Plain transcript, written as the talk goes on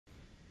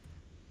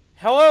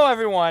Hello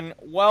everyone,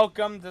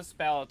 welcome to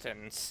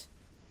Speletons.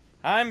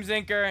 I'm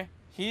Zinker,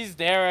 he's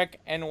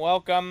Derek, and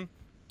welcome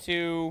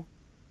to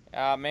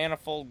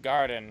Manifold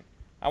Garden.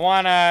 I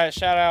want to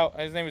shout out,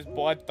 his name is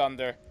Blood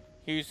Thunder.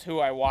 He's who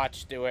I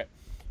watched do it.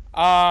 He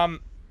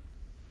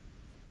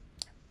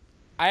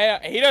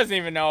doesn't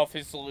even know if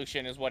his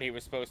solution is what he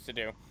was supposed to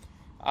do.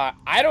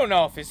 I don't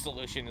know if his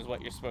solution is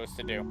what you're supposed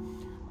to do.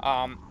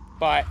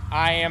 But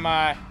I am,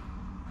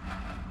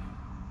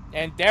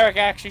 and Derek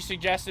actually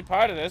suggested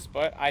part of this,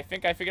 but I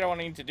think I figured out what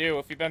I need to do.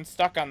 If you've been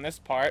stuck on this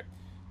part,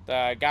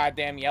 the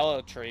goddamn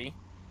yellow tree,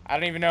 I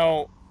don't even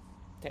know.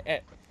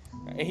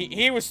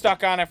 He was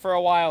stuck on it for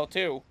a while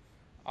too.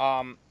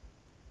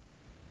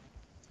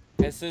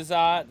 This is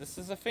a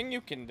thing you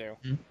can do,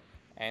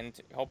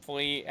 and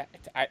hopefully,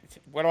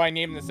 what do I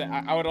name this?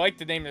 I would like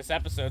to name this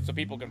episode so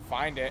people can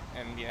find it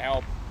and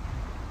help.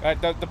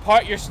 The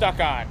part you're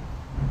stuck on.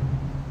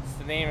 It's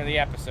the name of the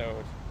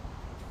episode.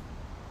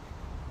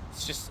 It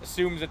just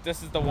assumes that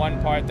this is the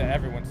one part that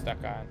everyone's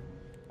stuck on.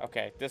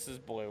 Okay, this is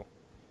blue.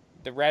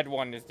 The red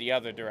one is the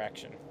other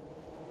direction.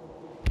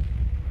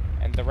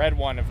 And the red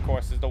one, of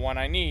course, is the one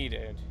I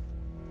needed.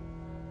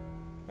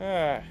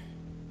 Okay.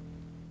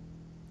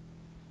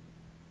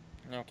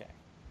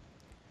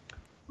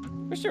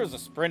 Wish there was a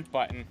sprint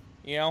button,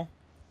 you know?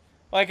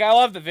 Like, I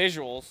love the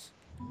visuals,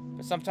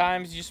 but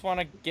sometimes you just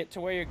want to get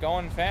to where you're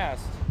going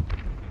fast.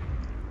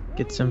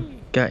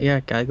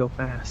 Gotta go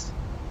fast.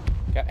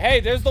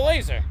 Hey, there's the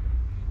laser.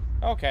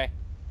 Okay.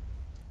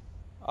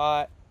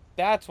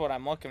 That's what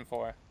I'm looking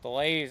for. The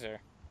laser.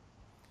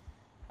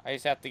 I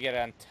just have to get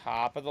on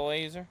top of the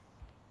laser.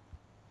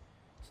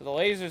 So the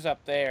laser's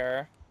up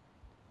there.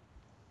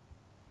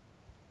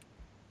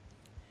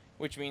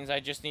 Which means I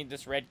just need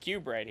this red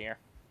cube right here.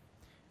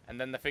 And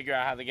then to figure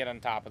out how to get on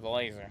top of the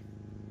laser.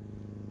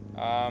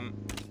 At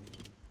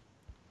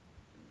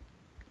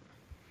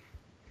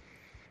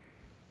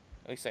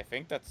least I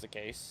think that's the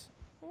case.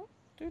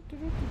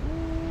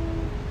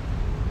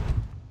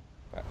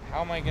 But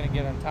how am I going to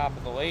get on top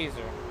of the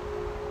laser?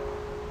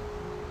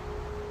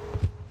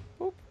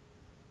 Boop.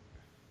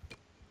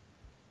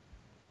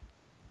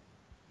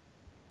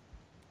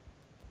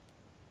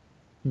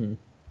 I think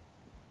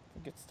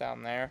it's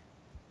down there.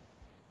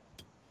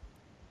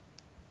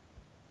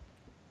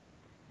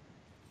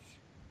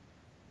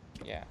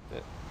 Yeah.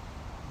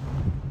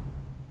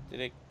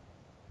 Did it...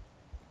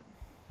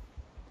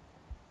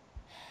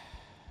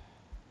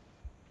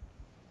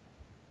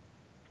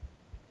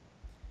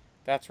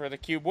 That's where the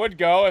cube would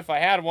go if I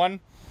had one.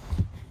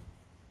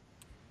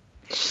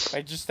 If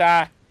I just, if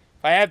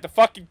I had the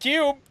fucking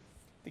cube,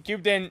 the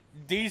cube didn't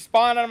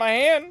despawn on my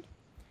hand,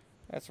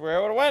 that's where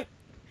it would've went.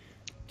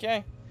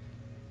 Okay.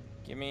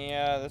 Give me,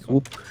 this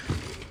one.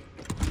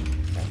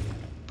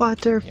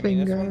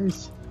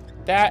 Butterfingers.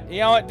 That, you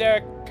know what,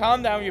 Derek?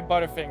 Calm down with your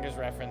Butterfingers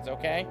reference,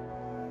 okay?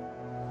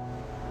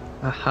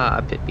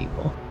 Aha, pit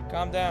people.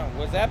 Calm down.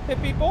 Was that pit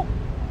people?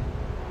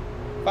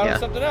 Thought it was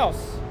something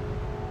else.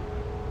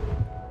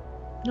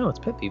 No, it's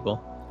pit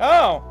people.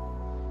 Oh!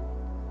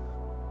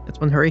 That's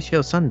when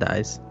Horatio's son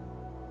dies.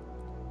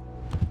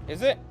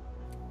 Is it?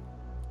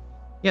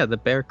 Yeah, the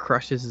bear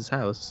crushes his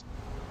house.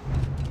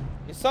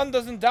 His son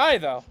doesn't die,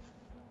 though.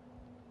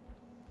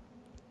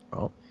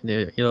 Well,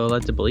 you're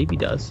led to believe he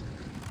does.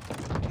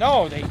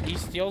 No, he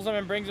steals them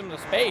and brings them to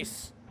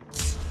space.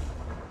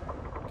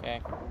 Okay.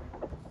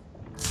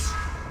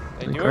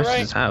 They He do it crushes right?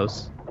 his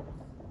house.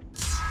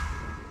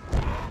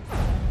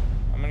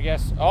 I'm gonna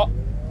guess. Oh!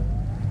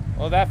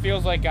 Well, that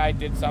feels like I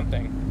did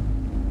something.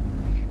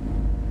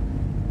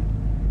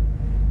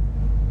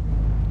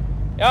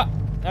 Yeah,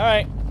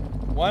 alright.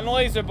 One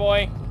laser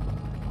boy.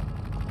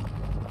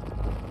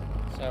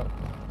 So.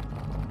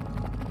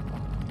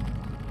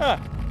 Huh.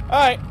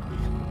 Alright.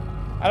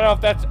 I don't know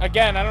if that's,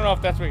 again, I don't know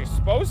if that's what you're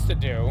supposed to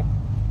do.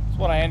 That's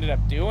what I ended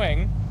up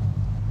doing.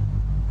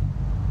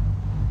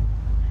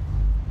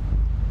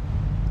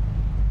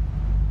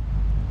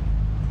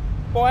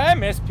 Boy, I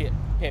miss pit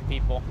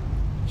people.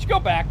 Should go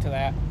back to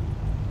that.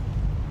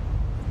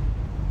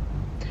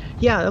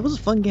 Yeah, that was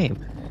a fun game.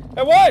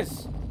 It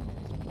was.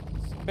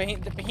 The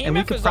And we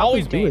Behemoth could has probably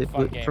always do made it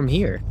fun games. from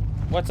here.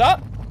 What's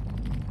up?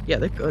 Yeah,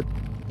 they're good.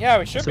 Yeah,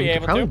 we should be we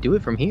able could probably to. do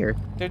it from here.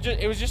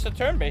 It was just a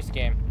turn-based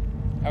game.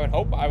 I would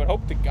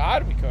hope to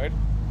God we could.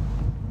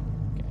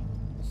 Okay,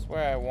 this is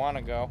where I want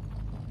to go.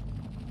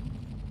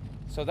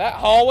 So that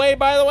hallway,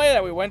 by the way,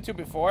 that we went to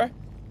before,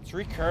 it's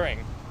recurring.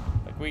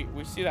 Like we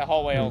see that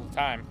hallway all the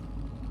time.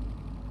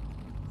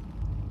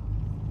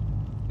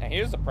 Now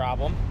here's the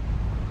problem.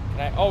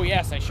 Can I? Oh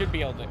yes, I should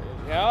be able to.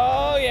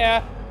 Oh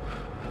yeah.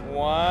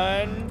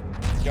 One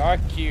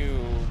dark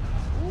cube.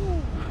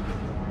 Ooh.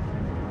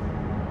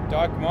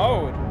 Dark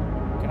mode.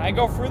 Can I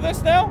go through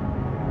this now?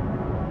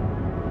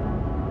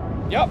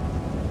 Yep.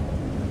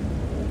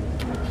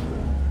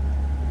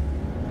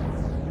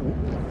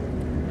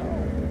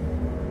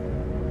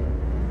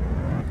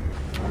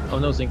 Oh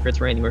no, Zinker, it's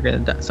raining. We're gonna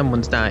die.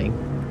 Someone's dying.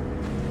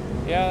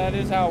 Yeah, that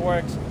is how it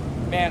works.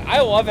 Man,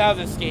 I love how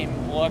this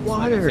game looks when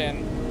Water. it's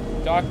in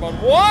dark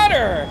mode.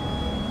 Water!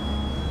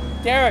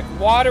 Derek,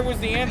 water was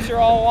the answer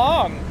all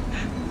along.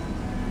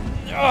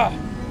 Ugh.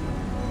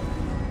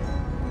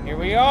 Here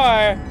we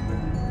are.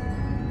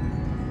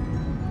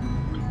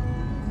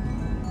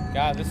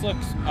 God, this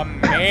looks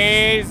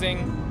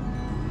amazing.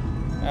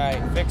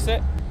 Alright, fix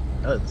it.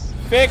 Does.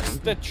 Fix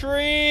the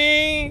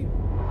tree.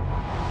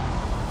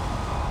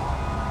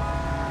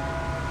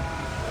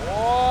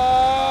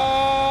 Whoa!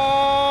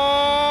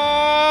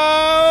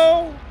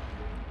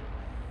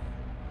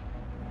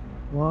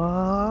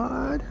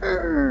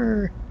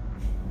 Water.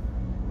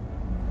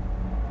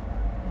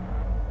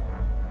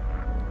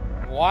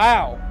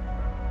 Wow.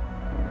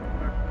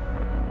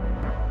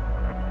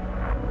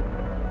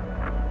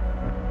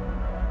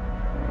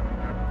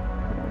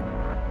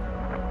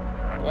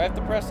 Do I have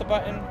to press the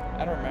button?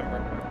 I don't remember.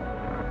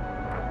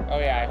 Oh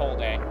yeah, I hold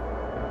A.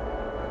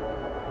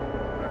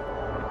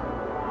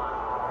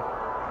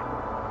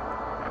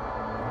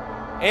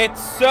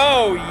 It's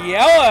so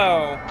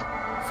yellow.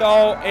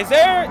 So, is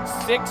there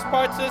 6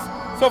 parts to this?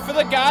 So for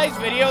the guy's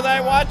video that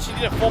I watched, he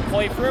did a full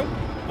playthrough.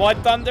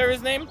 Blood Thunder,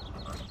 his name.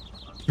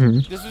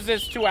 Mm-hmm. This was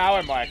his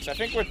 2-hour mark. So I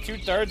think we're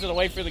 2/3 of the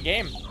way through the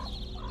game.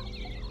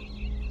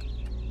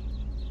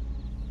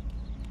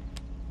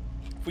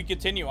 If we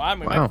continue on,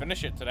 we might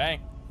finish it today.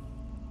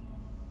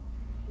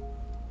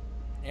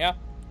 Yeah.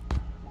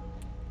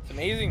 It's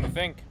amazing to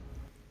think.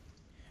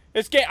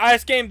 This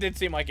game did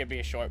seem like it'd be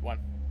a short one.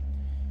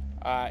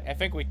 I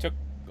think we took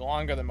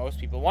longer than most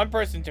people. One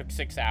person took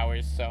 6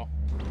 hours, so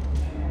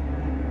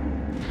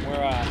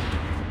we're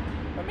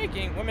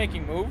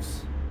making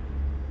moves.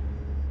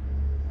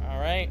 All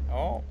right.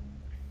 Oh,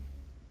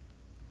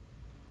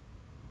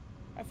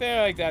 I feel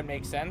like that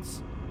makes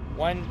sense.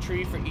 1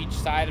 tree for each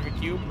side of a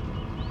cube.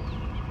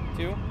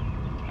 2.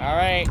 All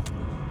right.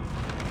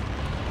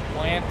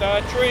 Plant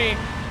the tree.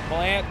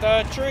 Plant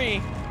the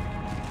tree.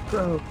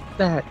 Grow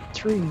that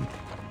tree.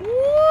 Woo!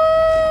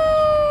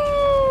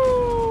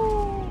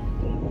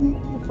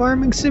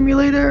 Farming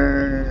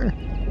simulator.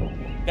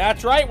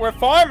 That's right, we're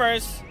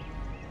farmers.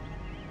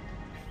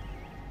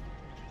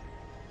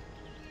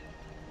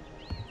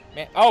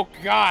 Man, oh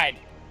God,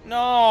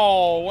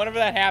 no! Whenever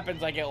that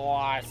happens, I get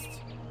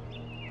lost.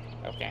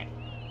 Okay.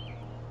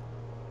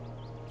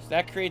 So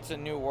that creates a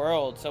new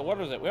world. So what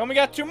was it? We only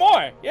got 2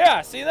 more.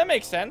 Yeah, see, that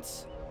makes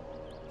sense.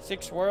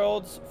 6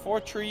 worlds,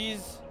 4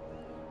 trees,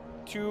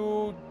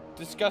 2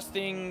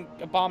 disgusting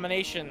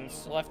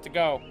abominations left to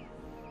go.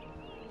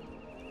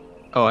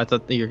 Oh, I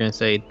thought that you were gonna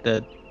say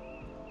that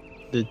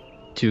the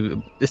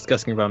 2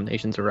 disgusting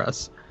abominations are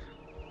us.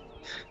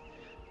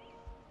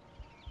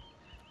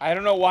 I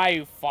don't know why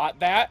you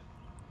fought that.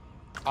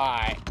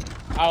 I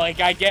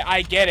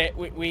get it.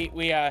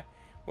 We're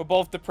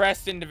both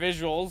depressed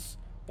individuals.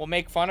 We'll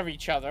make fun of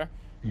each other.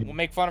 We'll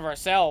make fun of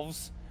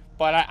ourselves.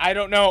 But I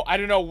don't know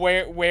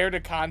where the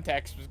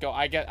context was go.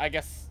 I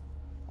guess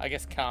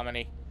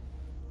comedy.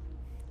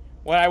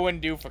 What I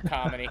wouldn't do for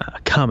comedy.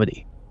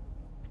 Comedy.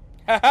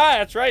 Haha,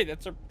 that's right.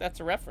 That's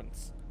a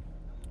reference.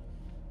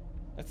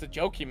 That's a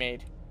joke you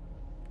made.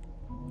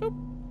 Boop.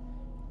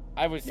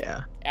 I was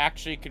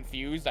actually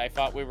confused. I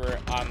thought we were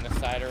on the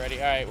side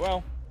already. All right,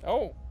 well.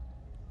 Oh.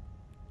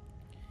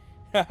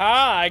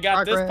 Haha, I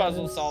got this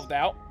puzzle solved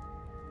out.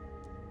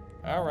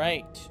 All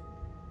right.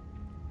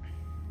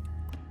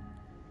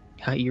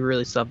 How you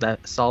really solved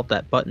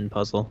that button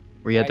puzzle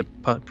where you had to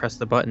press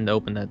the button to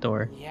open that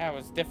door. Yeah, it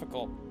was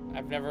difficult.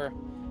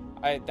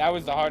 That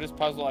was the hardest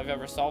puzzle I've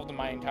ever solved in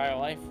my entire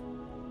life.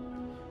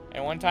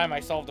 And one time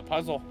I solved a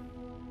puzzle.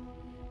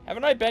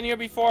 Haven't I been here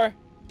before?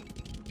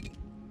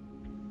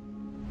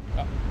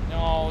 Oh,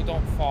 no,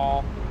 don't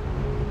fall.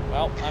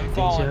 Well, I'm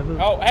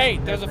falling. Oh, hey,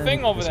 there's a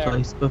thing over there.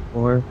 Place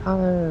before. Hi,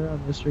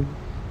 on the street.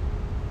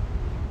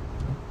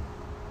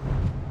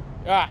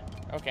 Ah,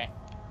 okay.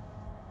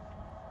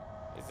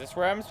 Is this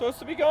where I'm supposed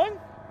to be going?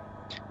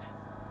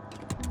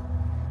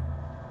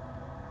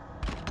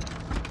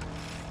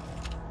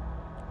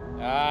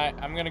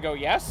 I'm gonna go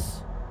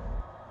yes.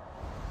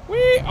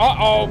 Whee!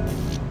 Uh-oh!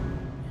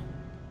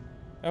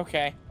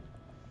 Okay.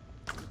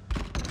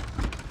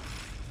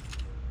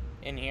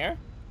 In here?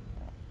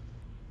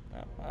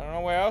 I don't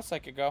know where else I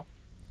could go.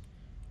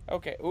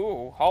 Okay,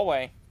 ooh,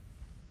 hallway.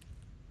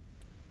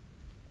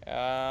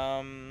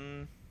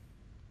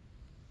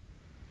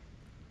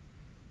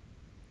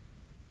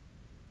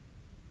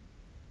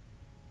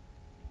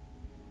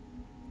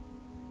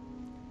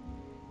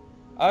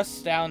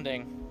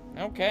 Astounding.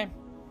 Okay.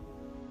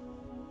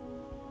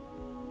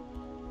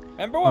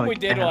 Remember when we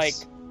did like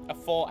a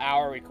full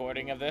hour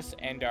recording of this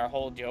and our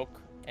whole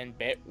joke and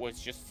bit was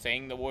just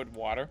saying the word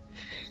water?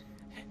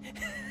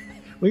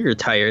 We were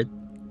tired.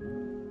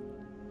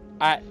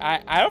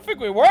 I don't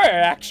think we were,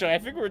 actually. I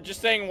think we were just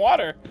saying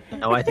water.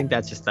 No, I think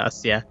that's just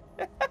us, yeah.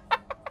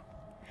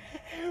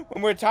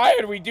 When we're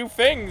tired, we do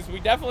things. We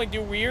definitely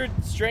do weird,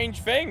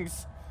 strange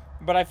things.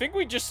 But I think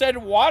we just said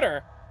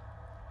water.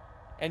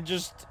 And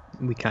just...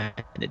 We kind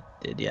of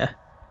did, yeah.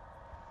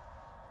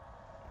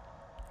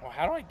 Well,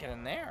 how do I get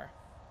in there?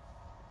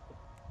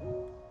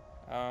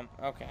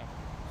 Okay.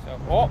 So,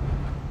 oh!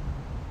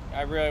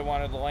 I really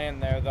wanted to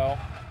land there, though.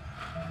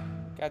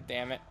 God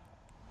damn it.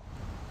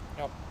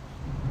 Nope.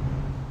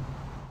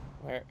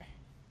 Where?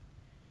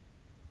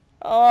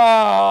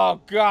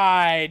 Oh,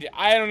 God.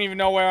 I don't even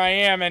know where I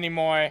am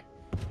anymore.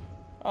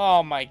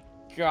 Oh, my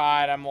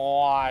God. I'm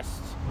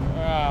lost.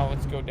 Oh,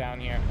 let's go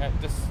down here.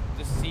 This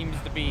seems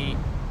to be...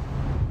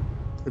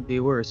 Could be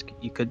worse.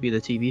 You could be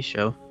the TV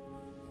show.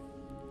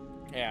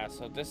 Yeah,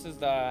 so this is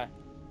the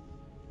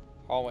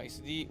hallway.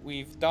 So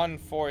we've done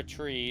 4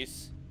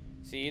 trees.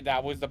 See,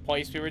 that was the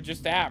place we were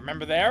just at.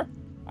 Remember there?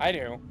 I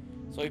do.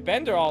 So we've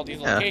been to all these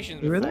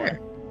locations we were before. there.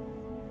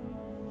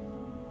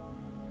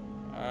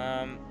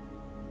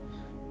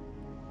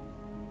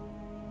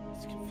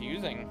 It's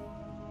confusing.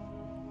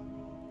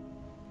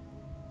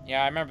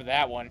 Yeah, I remember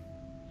that one.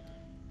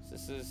 So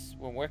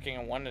we're working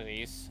on one of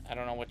these. I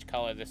don't know which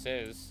color this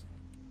is.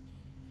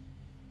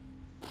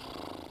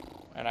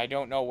 And I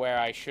don't know where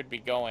I should be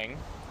going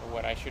or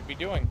what I should be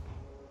doing.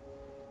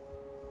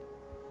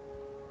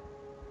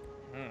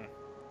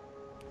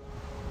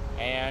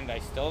 And I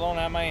still don't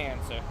have my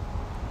answer.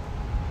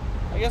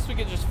 I guess we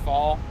could just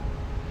fall.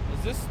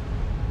 Is this...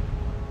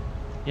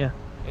 Yeah.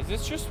 Is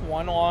this just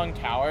one long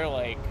tower?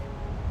 Like...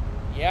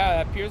 Yeah,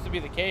 that appears to be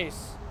the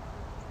case.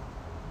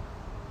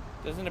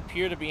 Doesn't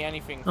appear to be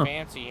anything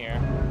fancy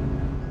here.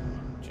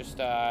 Just,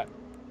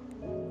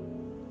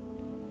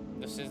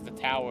 this is the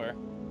tower.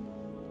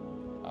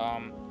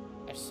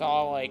 I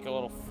saw, like, a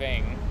little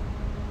thing.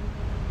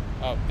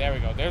 Oh, there we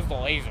go. There's the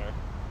laser.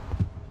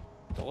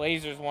 The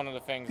laser's one of the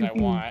things I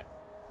want.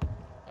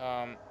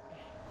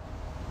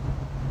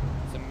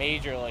 It's a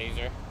major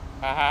laser.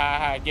 Ha ha ha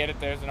ha, get it?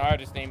 There's an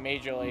artist named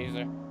Major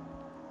Laser.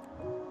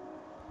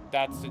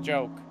 That's the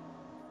joke.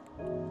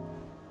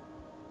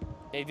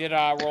 They did,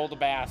 roll the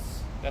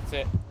bass. That's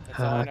it. That's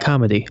all I know.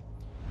 Comedy.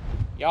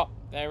 Yup,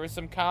 there was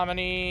some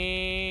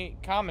comedy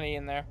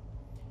in there.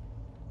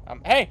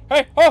 Hey,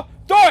 oh,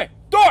 door,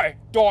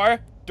 Dora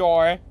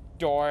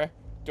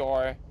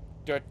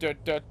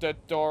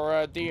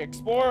the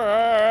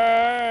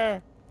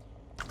Explorer.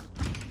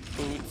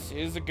 Boots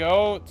is a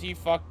goat. He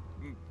fuck.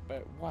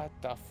 But what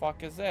the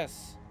fuck is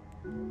this?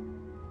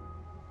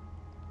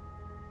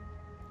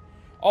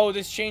 Oh,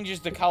 this changes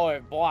the color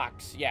of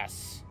blocks.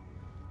 Yes.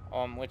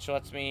 Which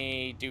lets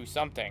me do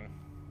something.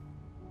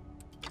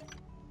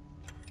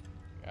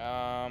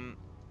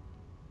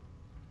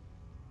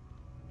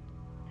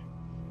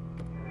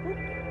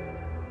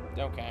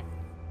 Okay.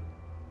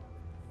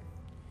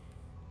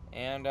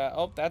 And,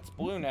 oh, that's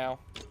blue now.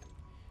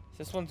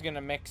 This one's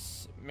gonna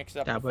mix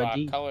up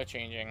with, color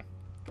changing.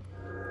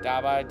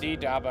 Dabba dee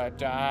dabba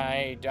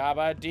die,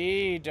 dabba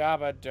dee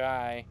dabba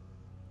die.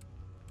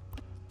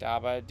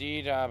 Dabba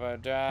dee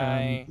dabba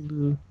die.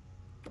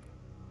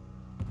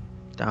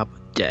 Dabba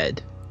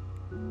dead.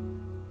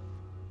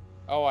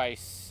 Oh, I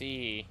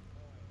see.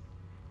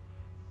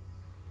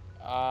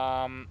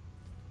 I'm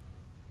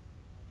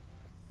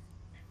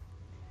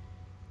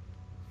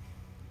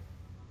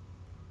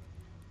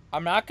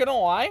not gonna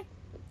lie.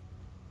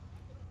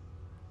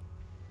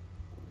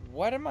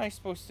 What am I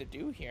supposed to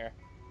do here?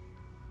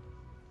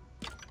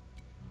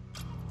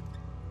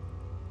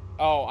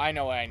 Oh, I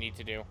know what I need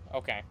to do.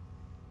 Okay.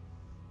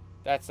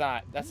 That's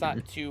not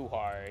too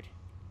hard.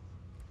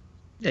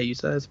 Yeah, use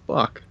that as a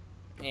block.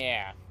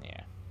 Yeah.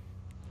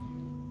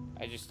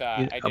 I just,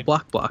 a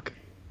block.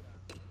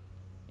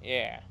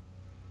 Yeah.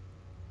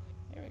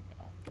 There we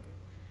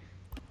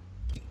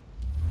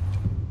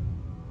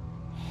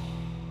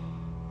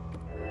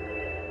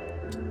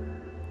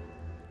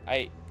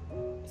go.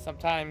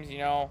 Sometimes, you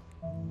know,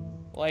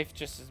 life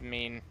just is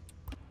mean.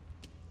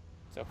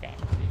 It's okay.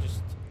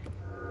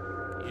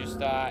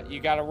 You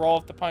gotta roll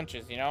with the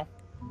punches, you know?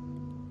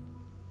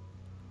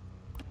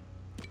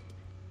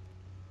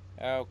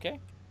 Okay.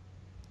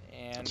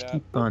 And, just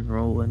keep on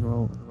rolling.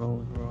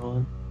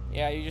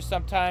 Yeah,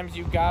 sometimes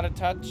you gotta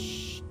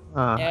touch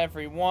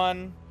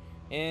everyone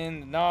in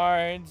the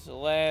nards.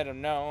 Let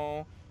them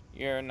know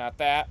you're not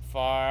that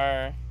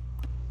far.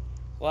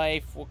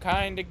 Life will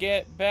kinda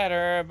get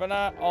better, but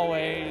not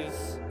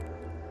always.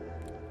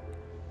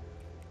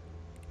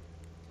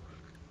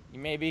 You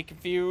may be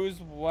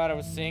confused with what I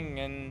was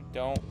singing.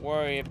 Don't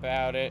worry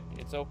about it.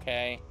 It's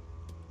okay.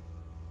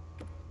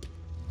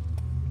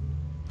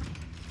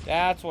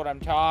 That's what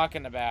I'm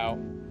talking about.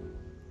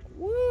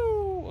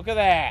 Woo! Look at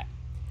that.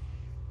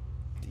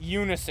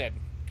 Unison.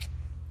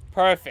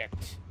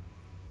 Perfect.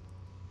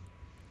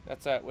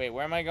 That's a... Wait,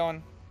 where am I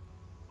going?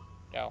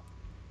 No.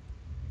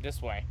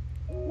 This way.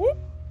 Whoop!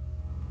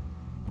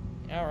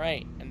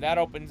 Alright, and that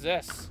opens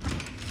this.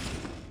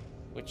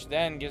 Which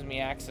then gives me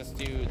access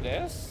to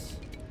this.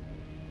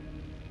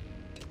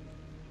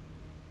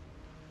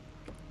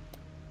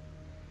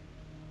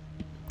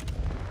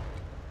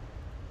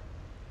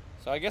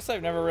 So I guess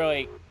I've never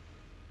really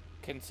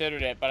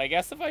considered it, but I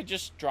guess if I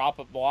just drop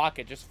a block,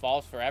 it just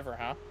falls forever,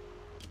 huh?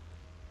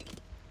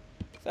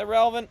 Is that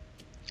relevant?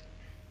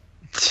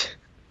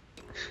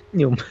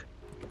 No.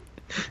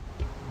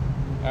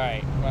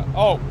 Alright, well,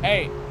 oh,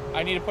 hey,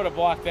 I need to put a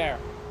block there.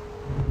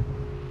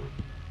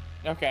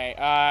 Okay,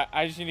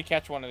 I just need to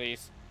catch one of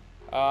these.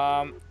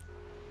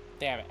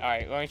 Damn it.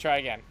 Alright, let me try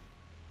again.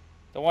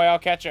 Don't worry, I'll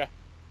catch you.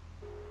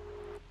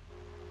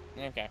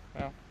 Okay,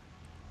 well.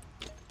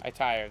 I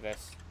tire of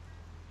this.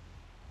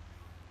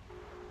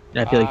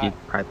 I feel like you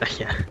tried that,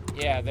 yeah.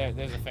 Yeah,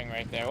 there's a thing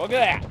right there. Look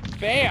at that!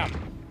 Bam!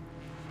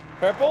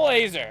 Purple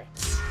laser.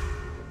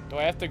 Do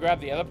I have to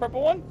grab the other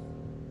purple one?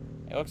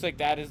 It looks like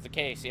that is the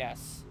case,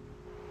 yes.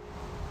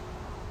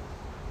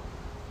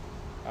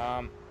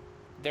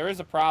 There is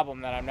a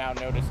problem that I'm now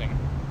noticing.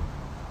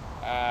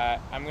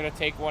 I'm gonna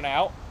take one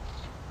out.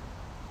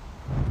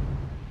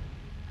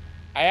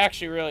 I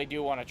actually really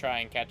do want to try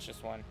and catch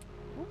this one.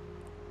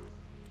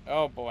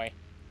 Oh boy.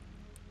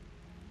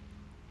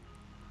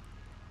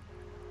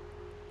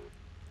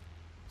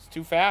 It's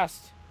too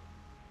fast.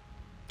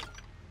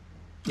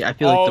 Yeah, I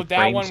feel like the that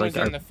frames one was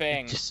like in the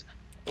thing. Just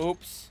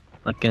oops.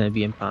 Not gonna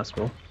be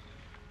impossible.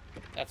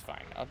 That's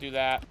fine. I'll do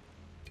that.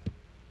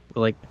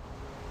 But, like,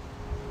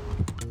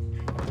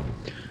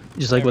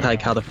 just like with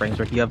like how the frames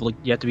work, you have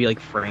to be like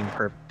frame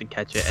perfect to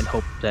catch it and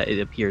hope that it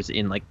appears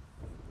in like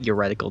your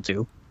reticle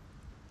too.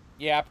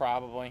 Yeah,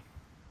 probably.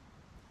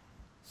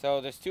 So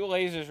there's two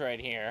lasers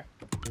right here.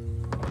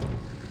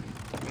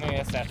 I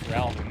guess that's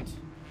relevant.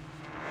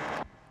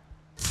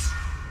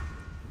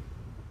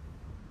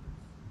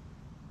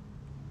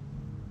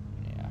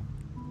 Yeah.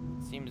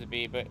 Seems to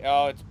be, but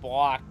oh, it's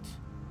blocked.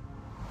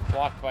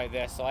 Blocked by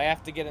this, so I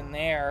have to get in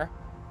there.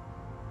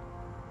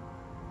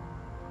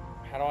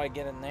 How do I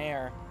get in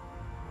there?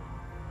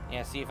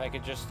 Yeah, see if I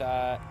could just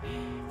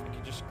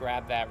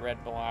grab that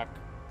red block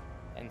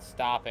and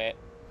stop it.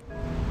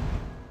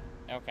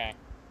 Okay.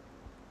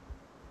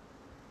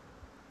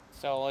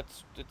 So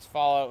let's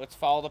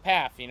follow the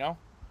path, you know?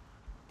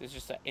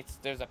 There's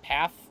a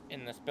path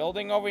in this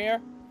building over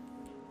here.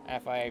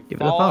 And if I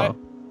follow it,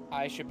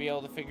 I should be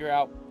able to figure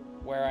out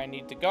where I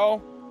need to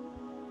go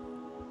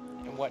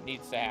and what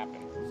needs to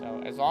happen.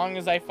 So as long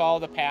as I follow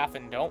the path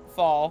and don't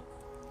fall,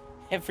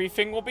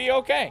 everything will be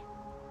okay.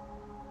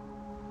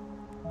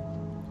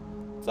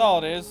 That's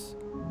all it is.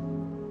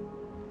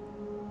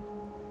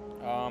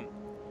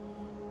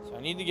 So I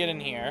need to get in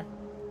here.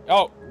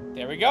 Oh,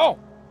 there we go.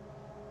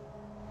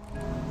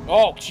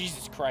 Oh,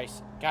 Jesus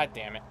Christ. God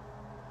damn it.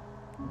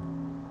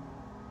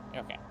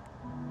 Okay.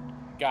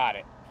 Got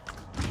it.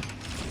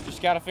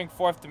 Just gotta think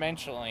fourth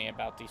dimensionally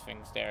about these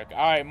things, Derek.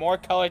 Alright, more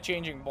color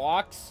changing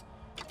blocks.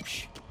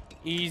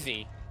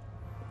 Easy.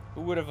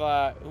 Who would have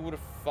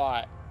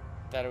thought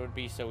that it would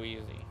be so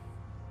easy?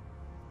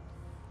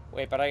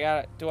 Wait, but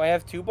do I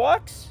have 2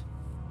 blocks?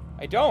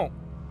 I don't.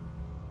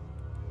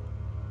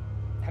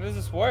 How does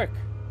this work?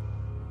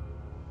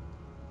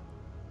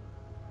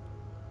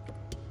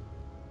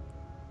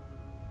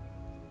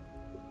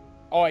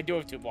 Oh, I do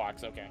have 2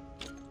 blocks, okay.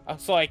 I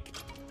was like,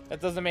 that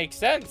doesn't make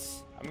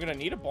sense. I'm gonna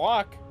need a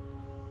block.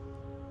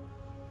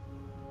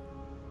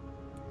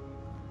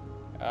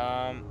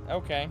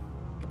 Okay.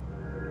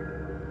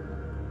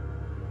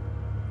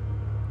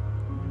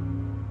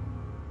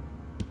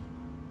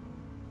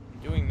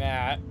 Doing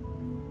that.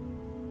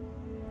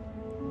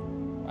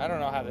 I don't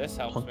know how this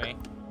helps me.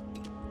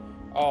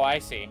 Oh, I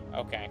see.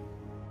 Okay.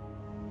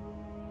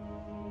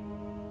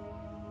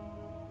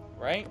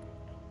 Right?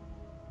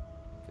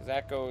 Because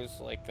that goes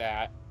like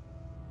that.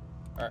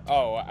 Or,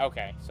 oh,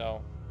 okay.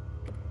 So,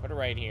 put it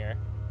right here.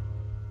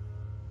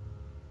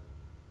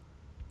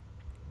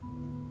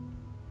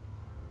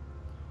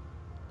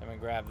 Then we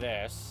grab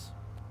this.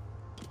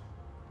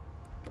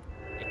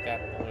 Get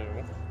that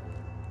blue.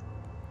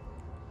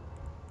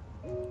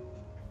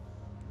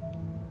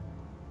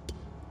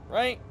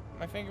 Right?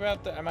 Am I thinking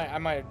about that? I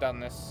might have done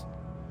this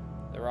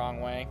the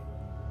wrong way.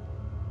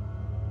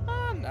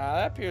 Nah,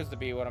 that appears to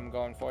be what I'm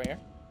going for here.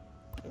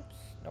 Oops.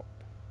 Nope.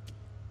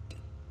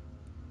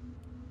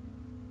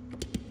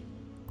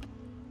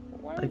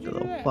 Why would you do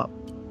that? Flop.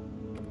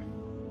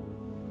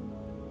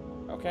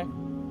 Okay.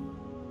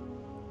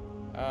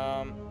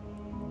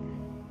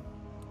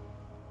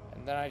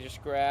 And then I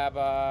just grab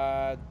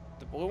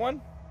the blue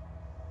one?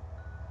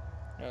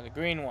 No, the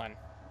green one.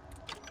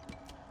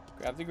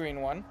 Grab the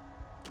green one.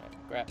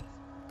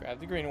 Grab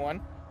the green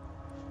one.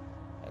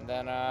 And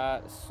then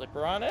slip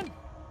her on in.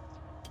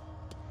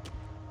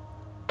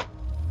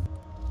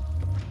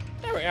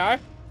 There we are.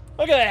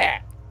 Look at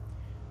that.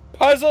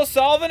 Puzzle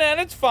solving at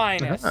its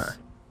finest.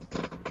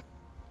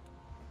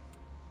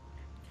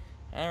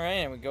 Alright,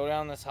 and we go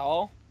down this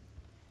hall.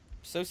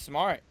 So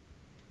smart.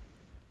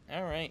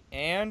 Alright,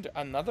 and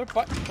another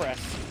button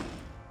press.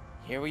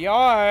 Here we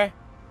are.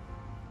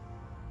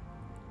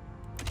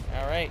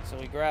 Alright, so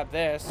we grab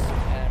this,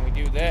 and we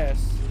do this.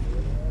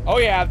 Oh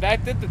yeah,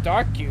 that did the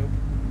dark cube.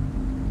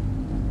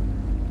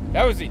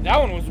 That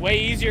one was way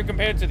easier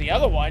compared to the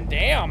other one.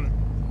 Damn.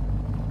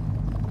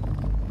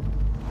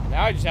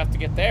 Now I just have to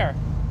get there.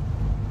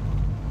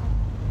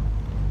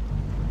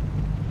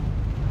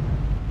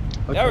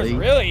 Hopefully, that was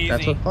really easy.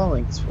 That's what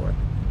falling is for.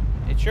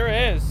 It sure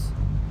is.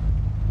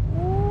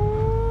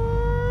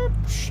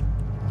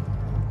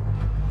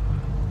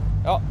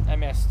 Oh, I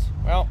missed.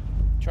 Well,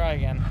 try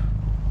again.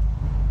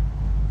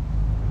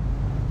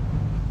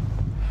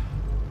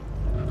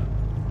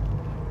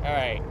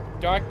 Alright.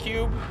 Dark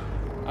cube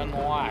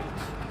unlocked.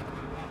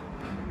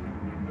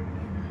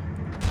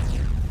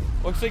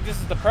 Looks like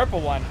this is the purple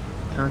one.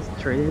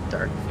 Concentrated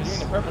darkness. So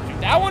doing the purple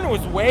cube. That one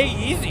was way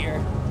easier.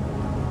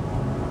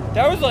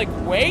 That was like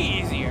way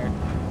easier.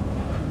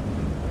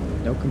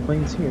 No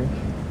complaints here.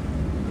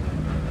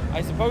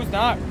 I suppose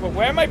not. But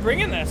where am I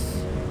bringing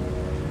this?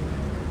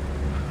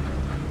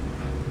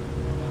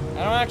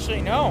 I don't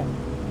actually know.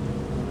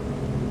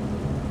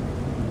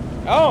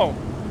 Oh.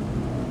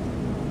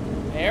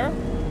 There?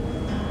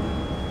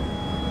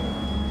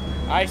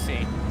 I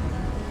see.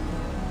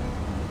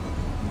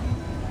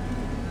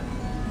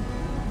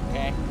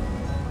 Okay.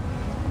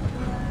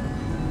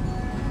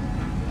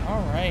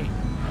 Alright.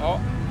 Oh.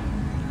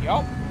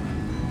 Yup.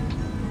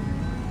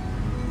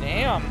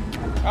 Damn.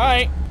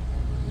 Alright.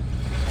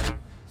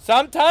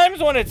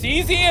 Sometimes when it's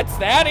easy, it's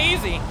that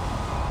easy.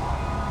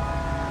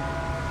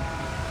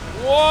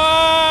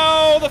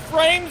 Whoa! The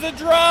frames are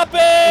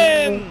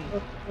dropping!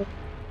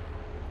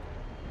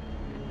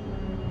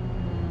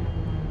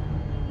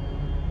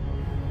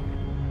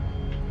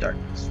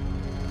 Darkness.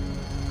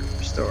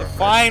 Restore. The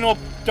final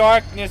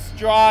darkness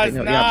draws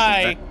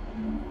nigh.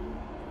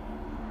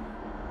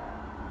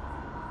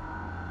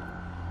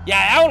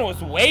 Yeah, that one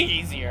was way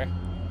easier.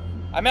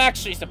 I'm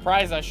actually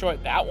surprised how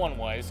short that one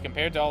was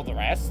compared to all the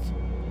rest.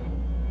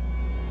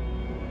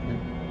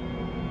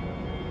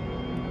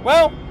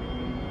 Well,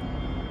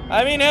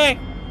 I mean, hey.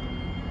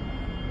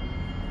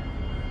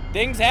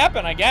 Things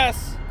happen, I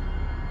guess.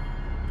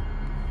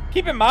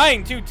 Keep in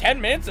mind, too,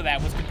 10 minutes of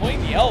that was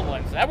completing the L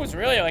ones. That was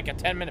really like a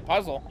 10-minute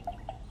puzzle.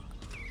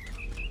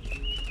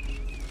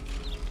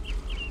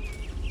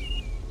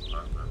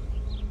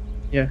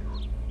 Yeah.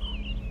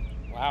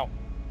 Wow.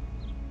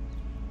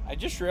 I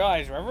just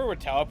realized wherever we're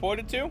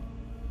teleported to.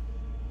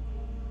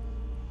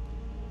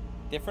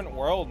 Different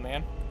world,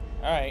 man.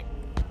 Alright.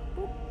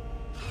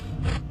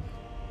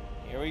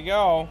 Here we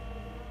go.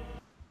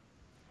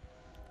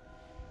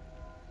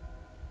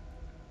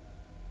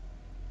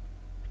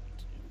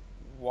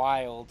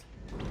 Wild.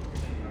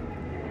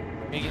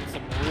 Making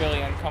some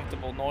really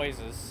uncomfortable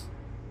noises.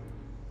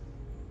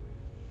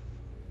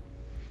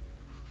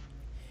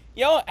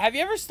 Yo, have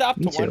you ever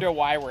stopped to wonder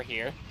why we're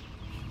here?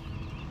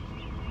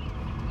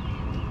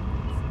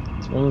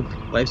 It's one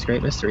of life's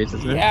great mysteries,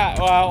 isn't it? Yeah,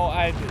 well,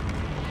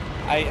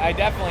 I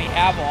definitely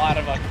have a lot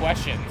of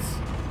questions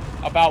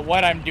about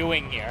what I'm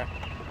doing here.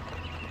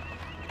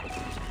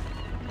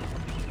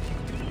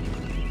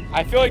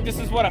 I feel like this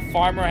is what a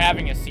farmer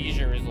having a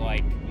seizure is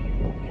like.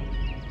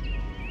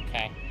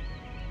 Okay.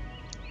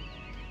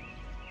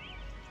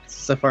 Is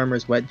this a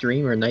farmer's wet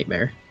dream or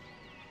nightmare?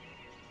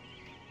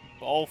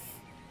 Both.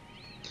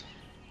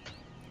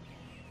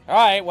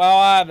 Alright,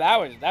 well,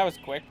 that was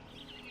quick.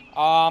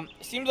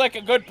 Seems like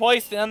a good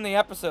place to end the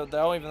episode,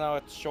 though, even though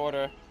it's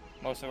shorter.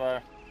 Most of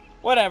our...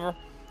 Whatever.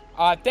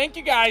 Thank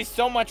you guys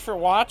so much for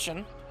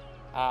watching.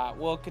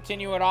 We'll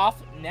continue it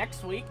off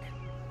next week.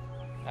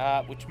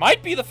 Which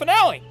might be the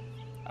finale.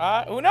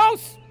 Who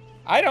knows?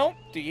 I don't.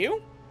 Do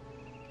you?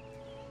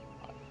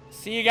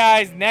 See you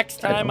guys next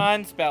time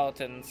on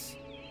Speletons.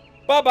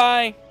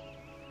 Bye-bye.